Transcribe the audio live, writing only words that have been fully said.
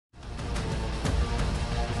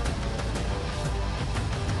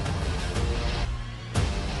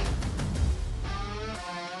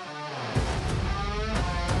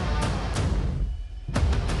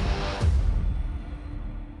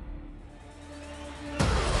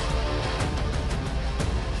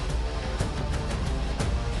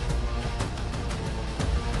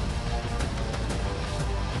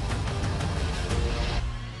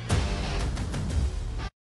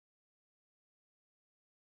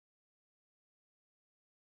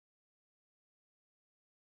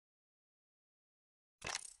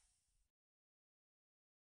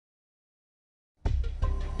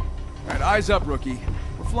Eyes up, rookie.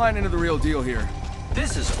 We're flying into the real deal here.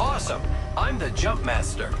 This is awesome. I'm the jump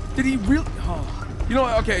master. Did he really? Oh. You know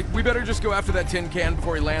what? Okay, we better just go after that tin can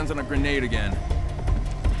before he lands on a grenade again.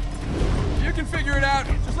 You can figure it out.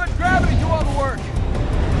 Just let gravity do all the work.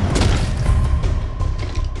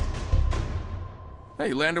 Hey,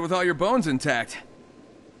 you landed with all your bones intact.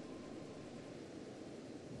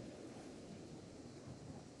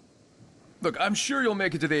 Look, I'm sure you'll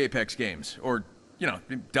make it to the Apex games, or, you know,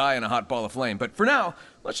 die in a hot ball of flame, but for now,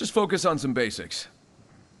 let's just focus on some basics.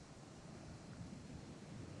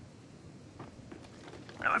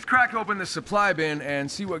 Now let's crack open this supply bin and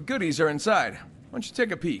see what goodies are inside. Why don't you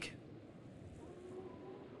take a peek?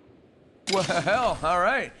 Well,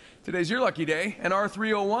 alright. Today's your lucky day. An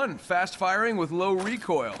R301, fast firing with low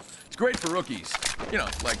recoil. It's great for rookies. You know,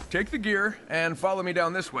 like, take the gear and follow me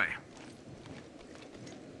down this way.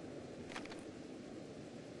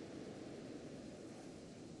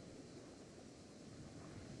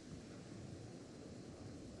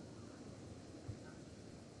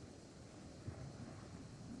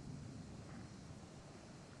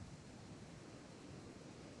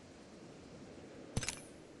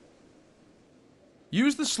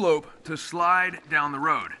 Use the slope to slide down the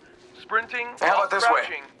road. Sprinting while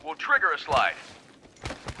crouching will trigger a slide.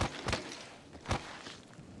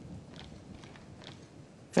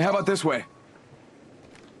 Hey, how about this way?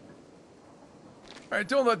 Alright,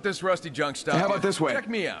 don't let this rusty junk stop Hey, how you. about this way? Check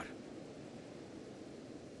me out.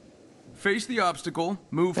 Face the obstacle,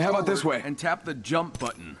 move Hey, how forward, about this way? and tap the jump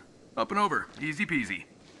button. Up and over. Easy peasy.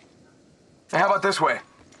 Hey, how about this way?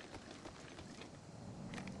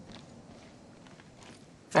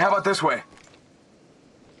 Hey, how about this way?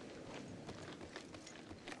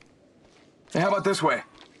 Hey, how about this way?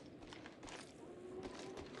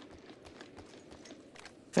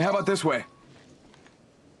 Hey, how about this way?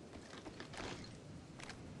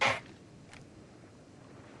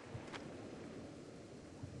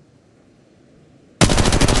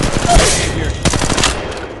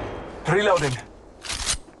 Reloading.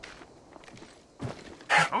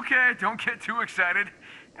 Okay, don't get too excited.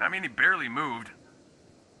 I mean, he barely moved.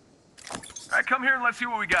 Alright, come here and let's see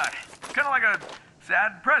what we got. Kind of like a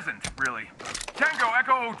sad present, really. Tango,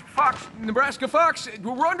 Echo, Fox, Nebraska Fox,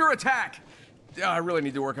 we're under attack. I really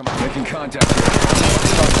need to work on my... Making contact.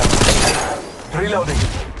 Reloading.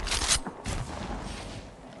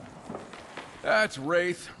 That's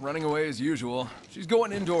Wraith, running away as usual. She's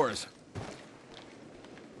going indoors.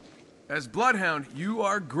 As Bloodhound, you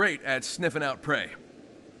are great at sniffing out prey.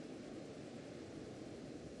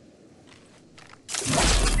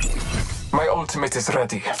 My ultimate is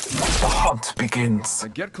ready. The hunt begins. Now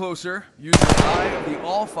get closer, use the Eye of the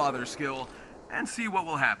All-Father skill, and see what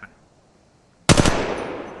will happen.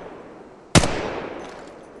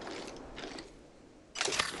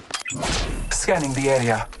 Scanning the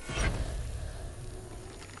area.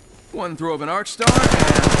 One throw of an arch star,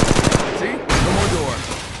 and... See? No more door.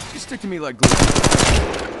 You stick to me like glue.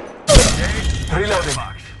 Okay, Reloading.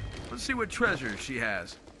 box. Let's see what treasure she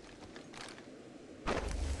has.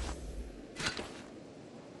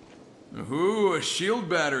 Ooh, a shield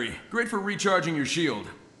battery. Great for recharging your shield.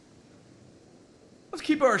 Let's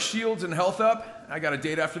keep our shields and health up. I got a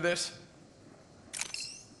date after this.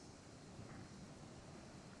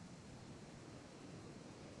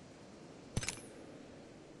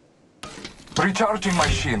 Recharging my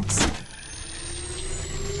shields.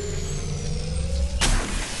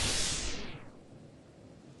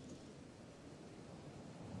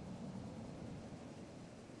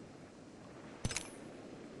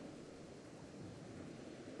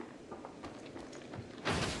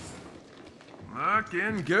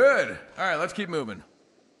 Looking good. All right, let's keep moving.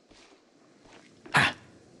 Hey,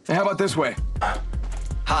 how about this way?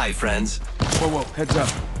 Hi, friends. Whoa, heads up.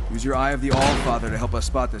 Use your Eye of the All-Father to help us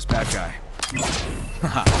spot this bad guy.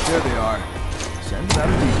 Haha, there they are. Send out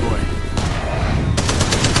a decoy.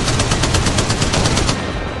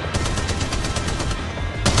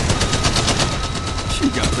 She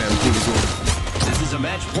got bamboozled. This is a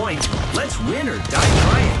match point. Let's win or die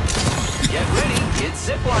trying. Get ready. It's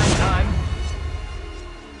zipline time.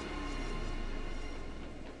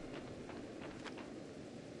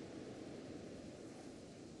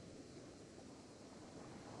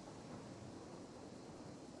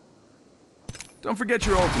 Don't forget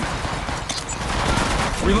your ultimate.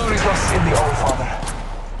 Reloading. Trust in the All-Father.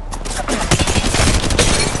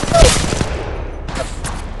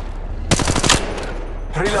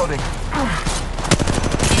 Reloading.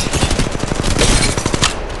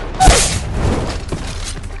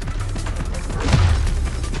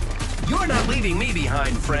 You're not leaving me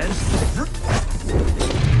behind, friend.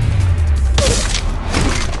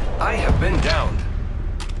 I have been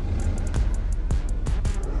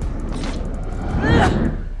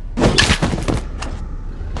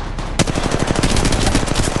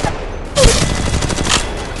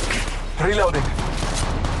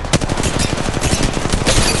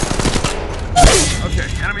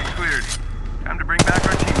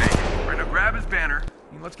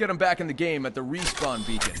Let's get him back in the game at the respawn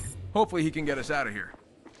beacon. Hopefully he can get us out of here.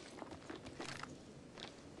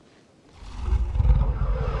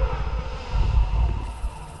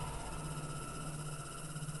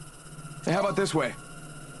 Hey, how about this way?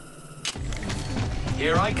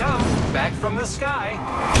 Here I come, back from the sky.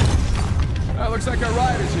 Looks like our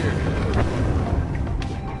ride is here.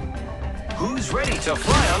 Who's ready to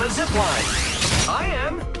fly on a zipline? I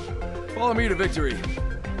am. Follow me to victory. Win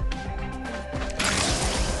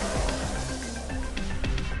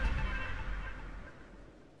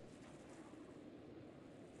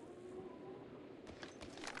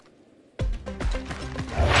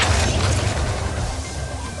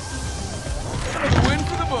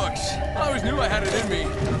for the books. I always knew I had it in me.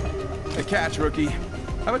 Hey, catch, rookie.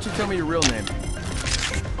 How about you tell me your real name?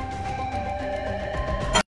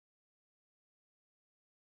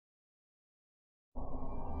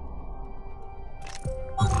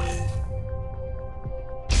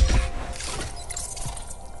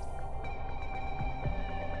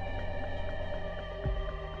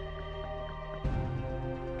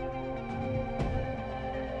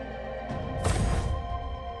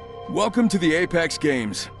 Welcome to the Apex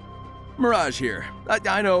Games. Mirage here.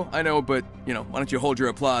 I know, but, you know, why don't you hold your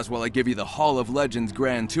applause while I give you the Hall of Legends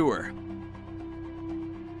Grand Tour.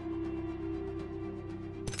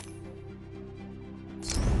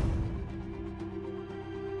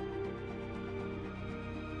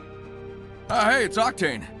 Hey, it's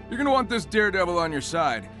Octane. You're gonna want this daredevil on your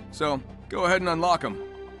side, so go ahead and unlock him.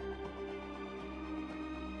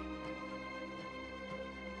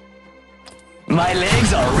 My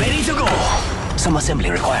legs are ready to go. Some assembly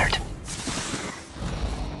required.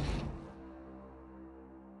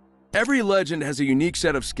 Every legend has a unique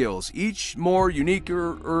set of skills, each more unique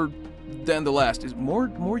than the last. Is more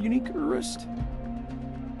unique-erist?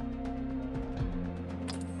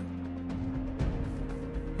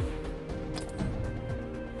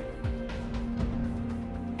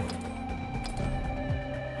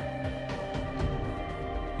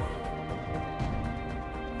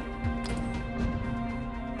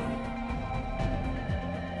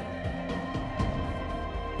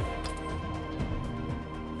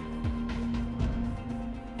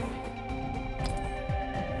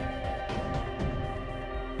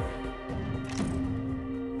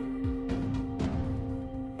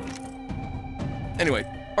 Anyway,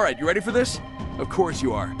 alright, you ready for this? Of course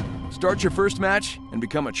you are. Start your first match and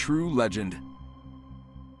become a true legend.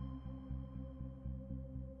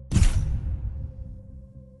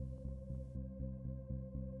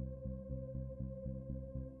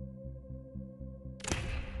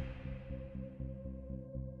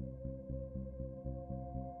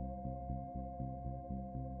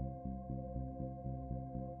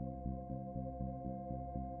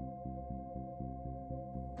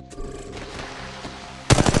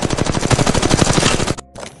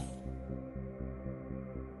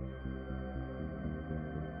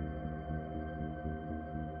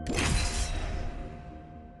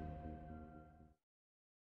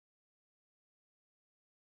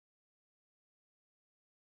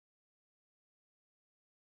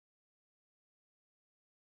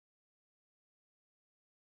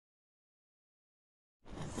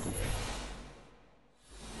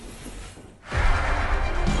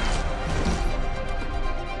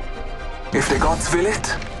 If the gods will it,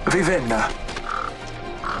 vi vinner.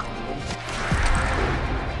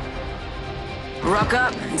 Ruck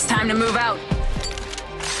up. It's time to move out.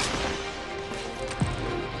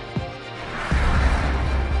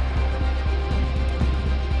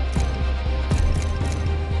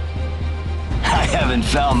 I haven't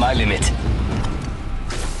found my limit.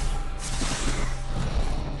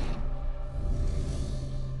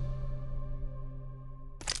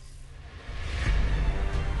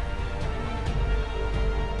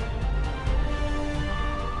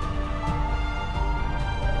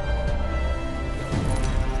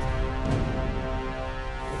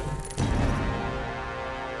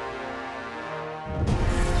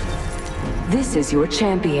 This is your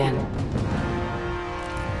champion.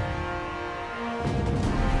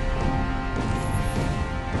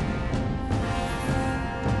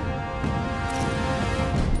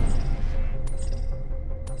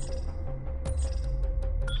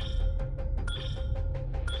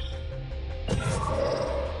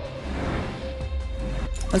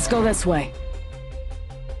 Let's go this way.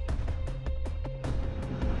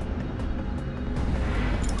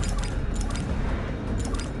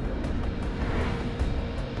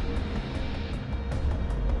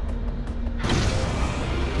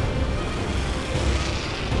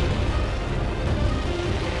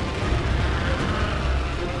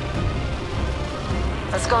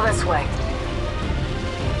 Let's go this way.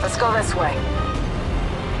 Let's go this way.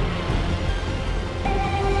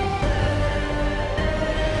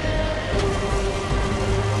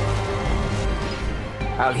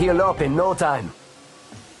 I'll heal up in no time.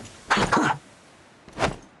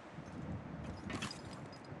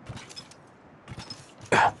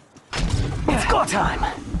 It's go time!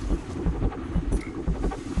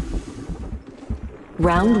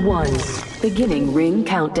 Round 1. Beginning ring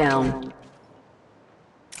countdown.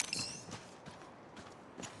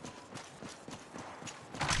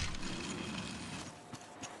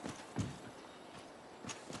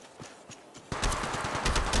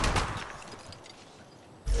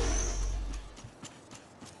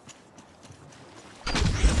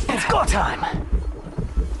 It's go time!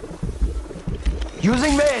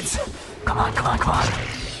 Using meds! Come on, come on, come on.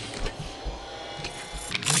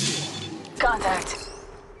 Contact.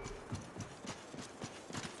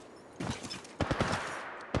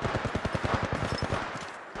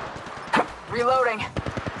 Reloading.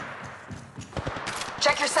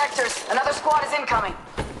 Check your sectors. Another squad is incoming.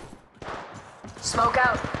 Smoke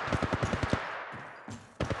out.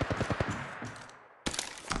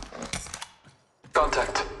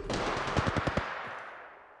 Contact.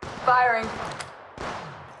 Firing.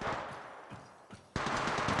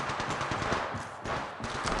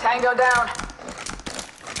 Tango down.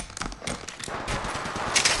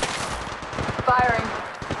 Firing.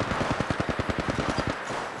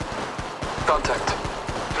 Contact.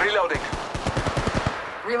 Reloading.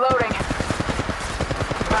 Reloading.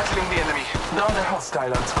 Battling the enemy. Another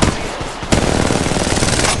hostile on screen.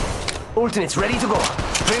 Ultimate's ready to go.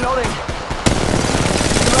 Reloading.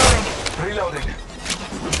 Reloading. Reloading.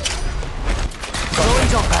 Going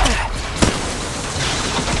jump pad.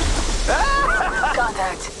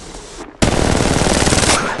 Contact.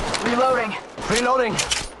 Reloading. Reloading.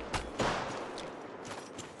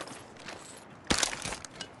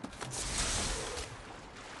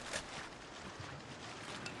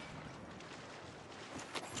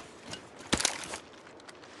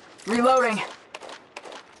 Reloading.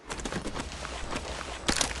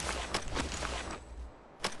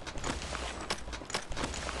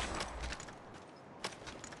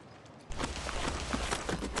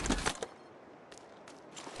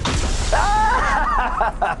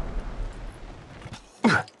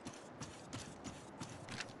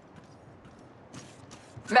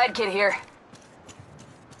 Medkit here.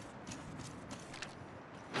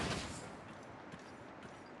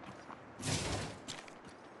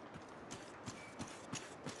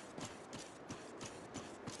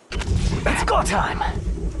 It's go time!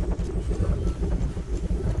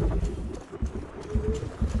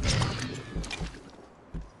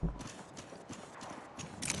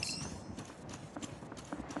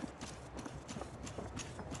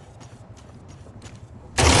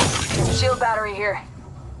 Shield battery here.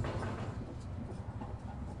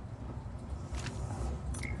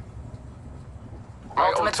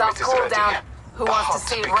 Ultimate's off cooldown. Who wants to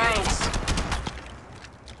see it rain?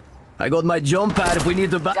 I got my jump pad if we need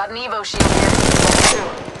to Got an Evo shield here.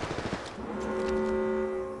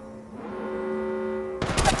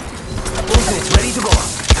 Ultimate's ready to go.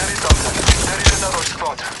 There is contact. There is another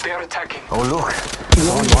squad. They are attacking. Oh look,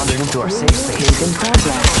 someone wandered into our safe space. In progress.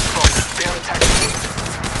 Another squad. They are attacking.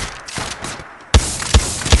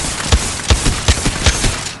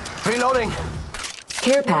 Reloading.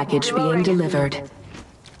 Care package being delivered.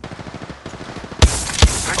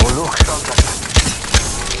 Oh look, Contact.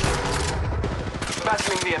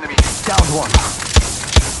 Battling the enemy. down one.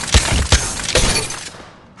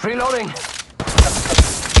 Reloading.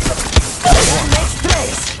 Next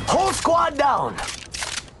place. Whole squad down.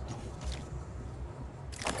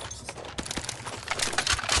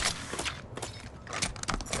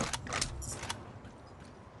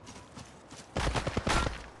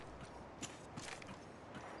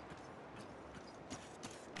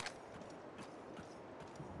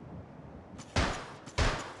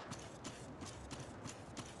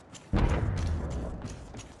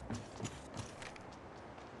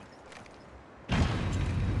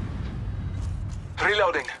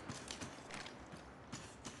 Reloading.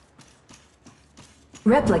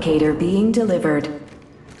 Replicator being delivered.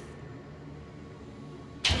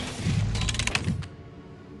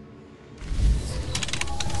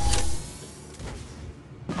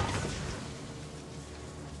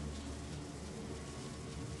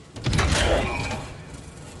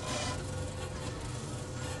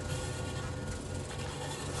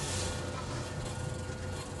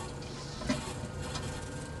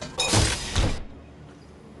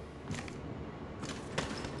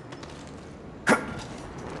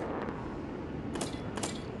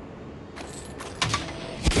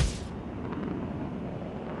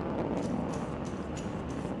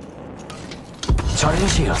 Recharging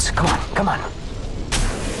shields. Come on, come on.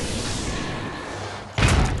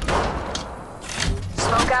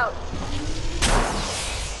 Smoke out.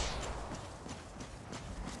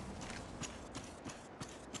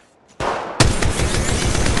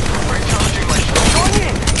 Recharging my shield. Going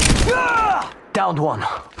in! Ah! Downed one.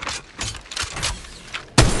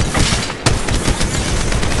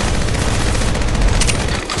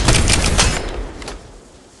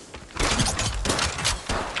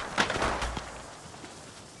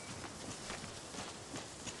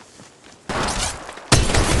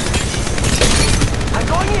 I'm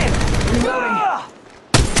going in! Reloading. Ah!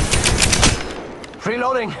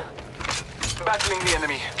 Reloading. Battling the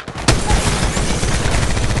enemy.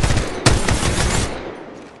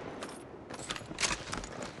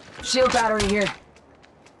 Shield battery here.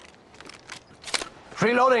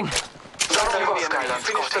 Reloading. Battling the enemy.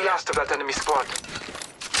 Finish the last of that enemy squad.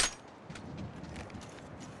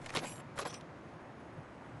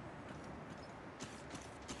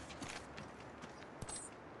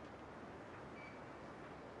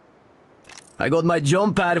 I got my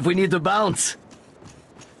jump pad if we need to bounce.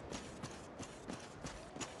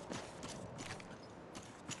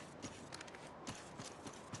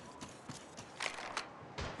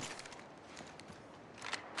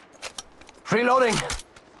 Reloading.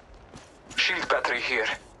 Shield battery here.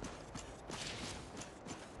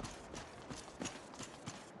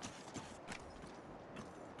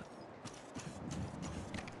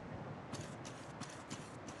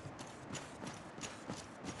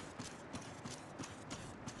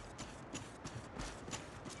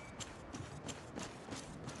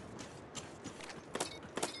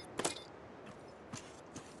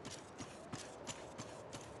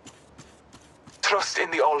 Trust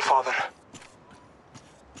in the All-Father.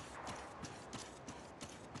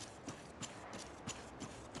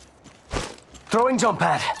 Throwing jump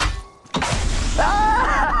pad.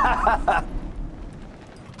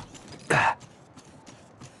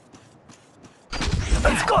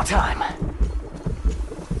 It's go time.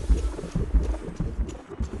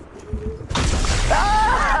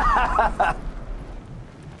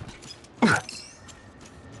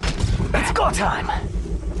 It's go time.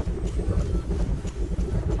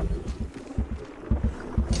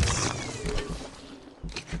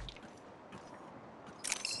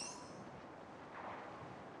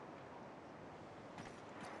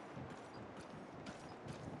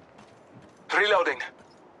 Reloading.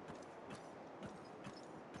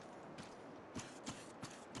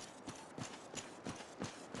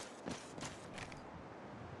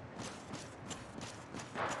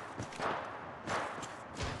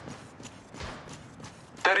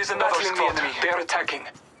 There is another squad. They are attacking.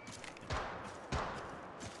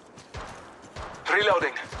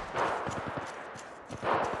 Reloading.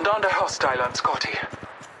 Downed a hostile on Scotty.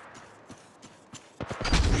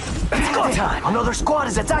 It's go time. Another squad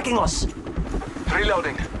is attacking us.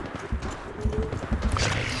 Reloading.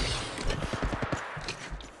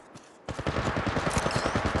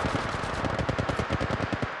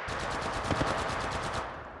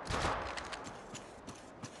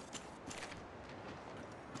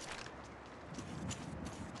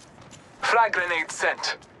 Frag grenade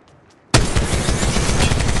sent.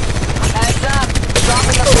 Heads up.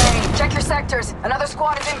 Dropping the plane. Check your sectors. Another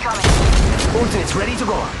squad is incoming. Ultimate's ready to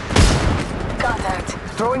go. Contact.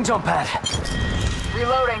 Throwing jump pad.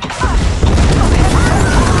 Reloading.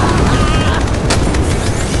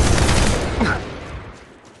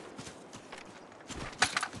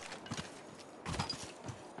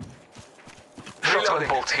 Shotgun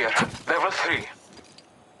bolt here. Level 3.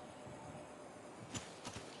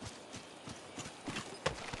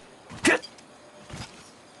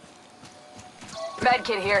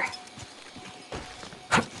 Medkit here.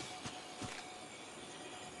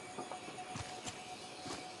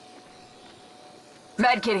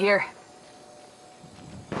 Medkit here.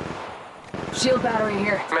 Shield battery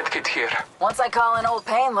here. Medkit here. Once I call in old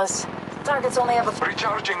painless, targets only have a...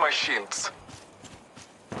 Recharging my shields.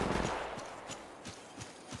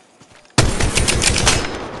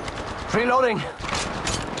 Reloading.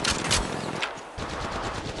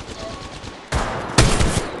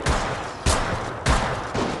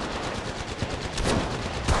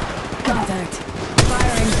 Contact.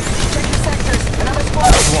 Firing. Check your sectors. Another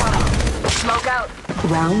squad is coming. Smoke out.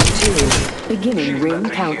 Round 2. Beginning Shield ring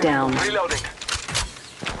battery countdown. here. Reloading.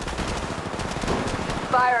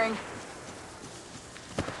 Firing.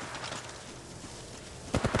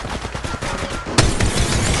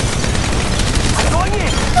 I'm going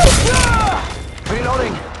in.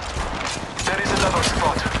 Reloading. There is another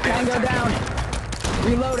squad. They are Tango attacking. down.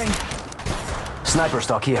 Reloading. Sniper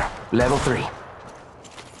stock here. Level 3.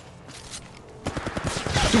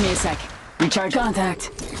 Give me a sec. Recharge. Contact.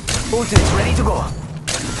 Ultimate's ready to go.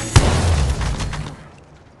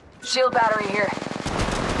 Shield battery here.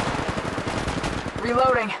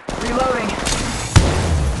 Reloading. Reloading.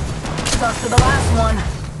 Close to the last one.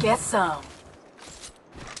 Get some.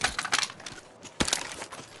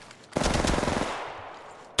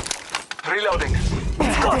 Reloading.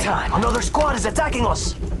 It's go time. Another squad is attacking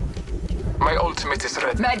us. My ultimate is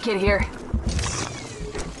ready. Medkit here.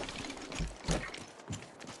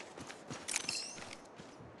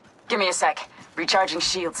 Give me a sec. Recharging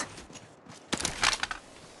shields.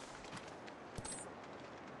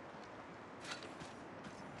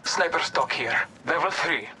 Sniper stock here. Level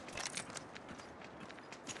 3.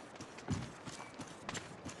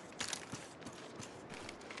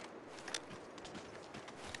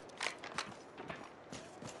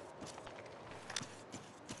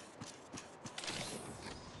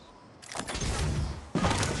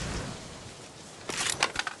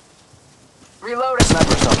 Reloading.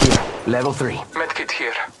 Sniper stock here. Level 3. Medkit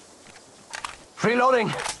here.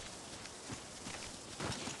 Reloading.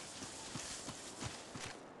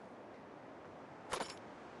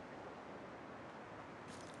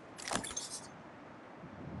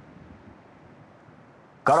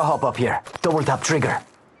 Gotta hop up here. Double tap trigger.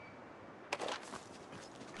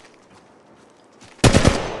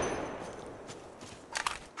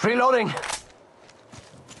 Reloading.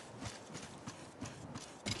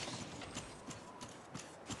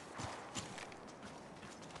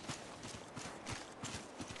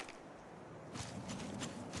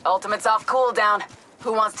 Ultimate's off cooldown.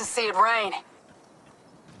 Who wants to see it rain?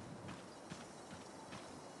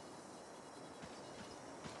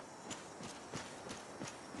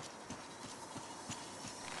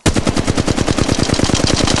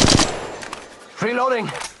 Reloading.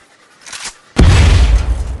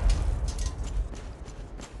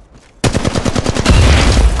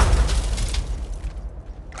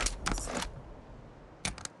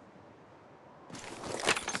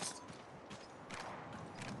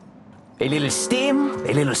 A little steam,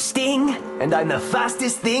 a little sting, and I'm the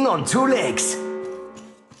fastest thing on 2 legs.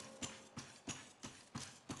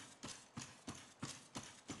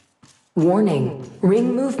 Warning.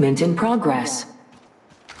 Ring movement in progress.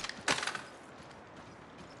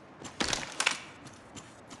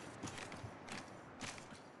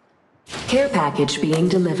 Care package being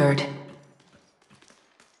delivered.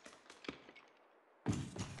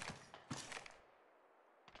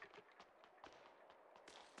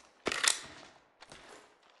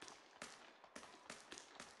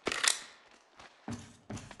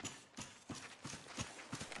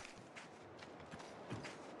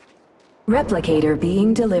 Replicator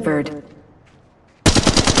being delivered.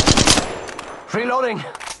 Reloading.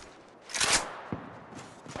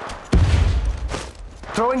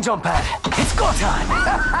 Throwing jump pad. It's go time.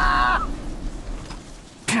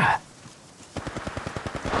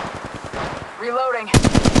 Reloading.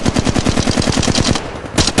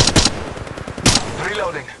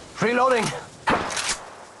 Reloading. Reloading.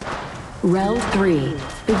 Round 3.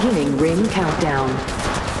 Beginning ring countdown.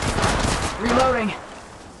 Reloading.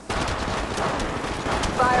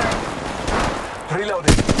 Firing.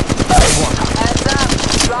 Reloading. Heads up.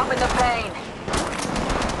 Dropping the pain.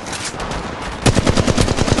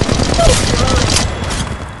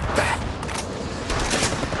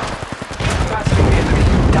 Battling the enemy.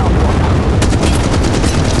 Down one.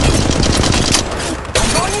 I'm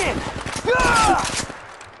going in. Give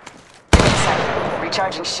me a sec.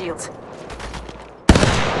 Recharging shields.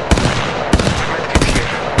 Medkit here.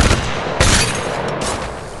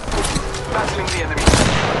 Battling the enemy.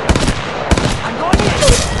 I'm going in.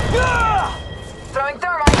 Throwing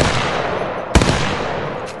thermite.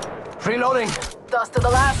 Reloading. Dust to the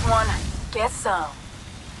last one. Get some.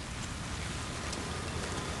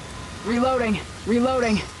 Reloading.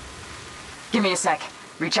 Reloading. Give me a sec.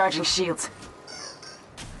 Recharging shields.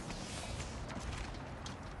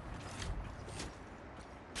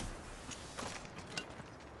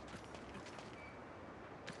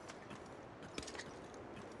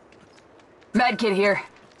 Medkit here.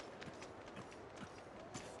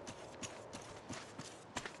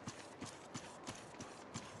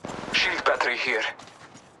 Shield battery here.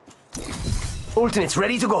 Ultimate's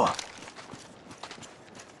ready to go.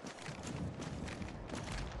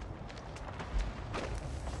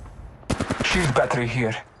 Shield battery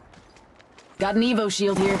here. Got an Evo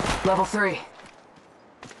shield here. Level 3.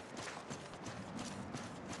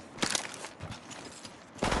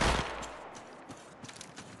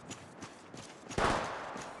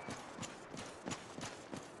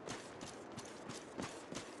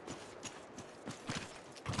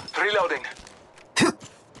 Reloading.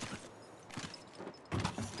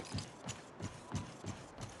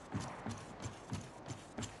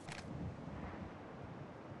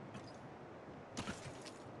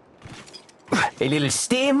 a little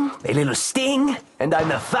stim, a little sting, and I'm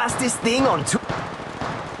the fastest thing on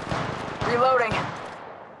Reloading.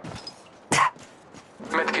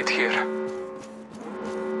 Medkit here.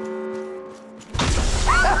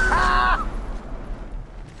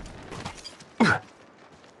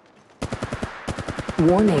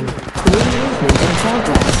 Warning. Ring movement in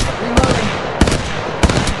progress. Reloading.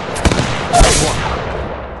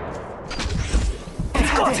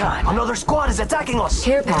 It's go time! Another squad is attacking us!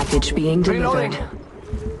 Care package being delivered. Reloading.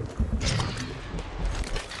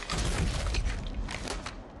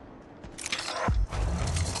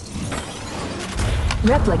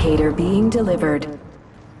 Replicator being delivered.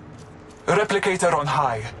 Replicator on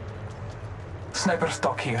high. Sniper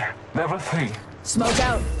stock here. Level 3. Smoke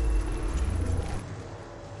out.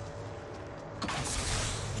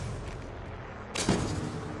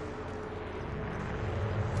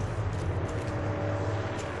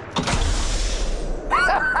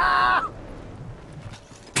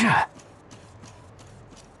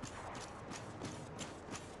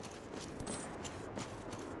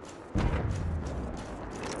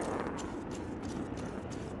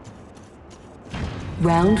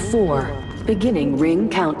 Round 4. Beginning ring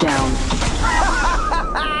countdown.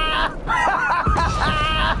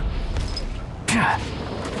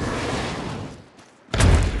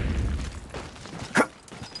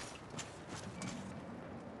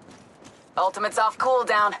 Ultimate's off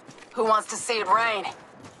cooldown. Who wants to see it rain?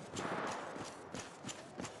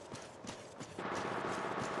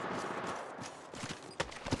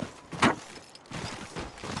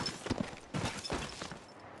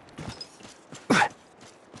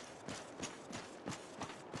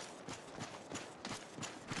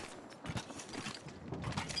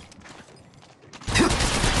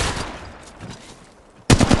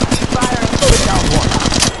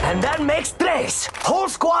 And that makes tres! Whole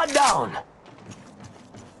squad down!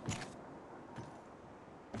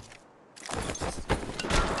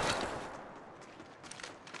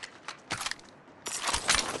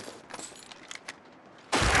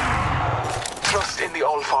 Trust in the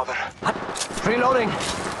All-Father. Reloading.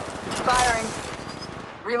 Firing.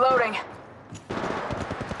 Reloading.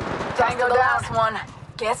 Tango down. Last one.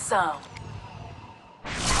 Get some.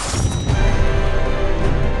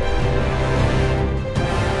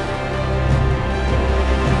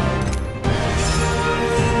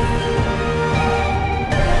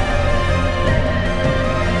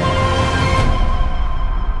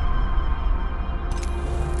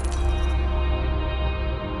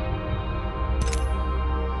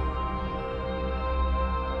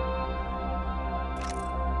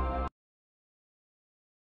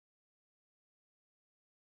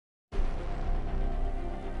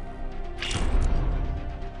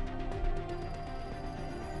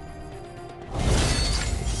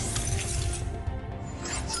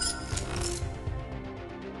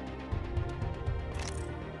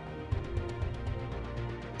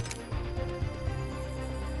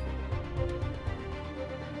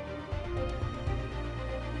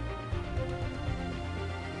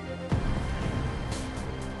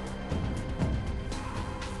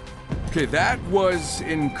 Okay, that was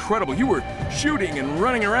incredible. You were shooting and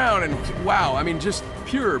running around and wow, I mean, just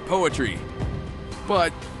pure poetry.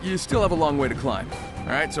 But you still have a long way to climb. All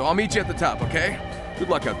right, so I'll meet you at the top, okay? Good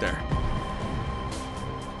luck out there.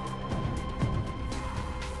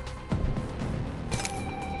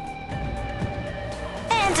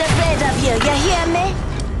 Ain't afraid of you, you hear me?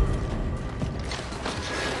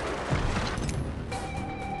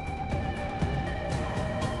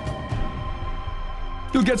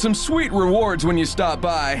 You'll get some sweet rewards when you stop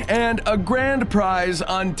by, and a grand prize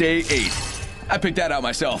on day 8. I picked that out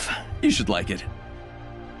myself. You should like it.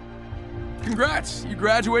 Congrats, you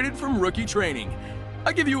graduated from rookie training.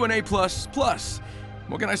 I give you an A++.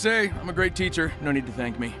 What can I say? I'm a great teacher, no need to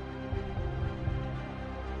thank me.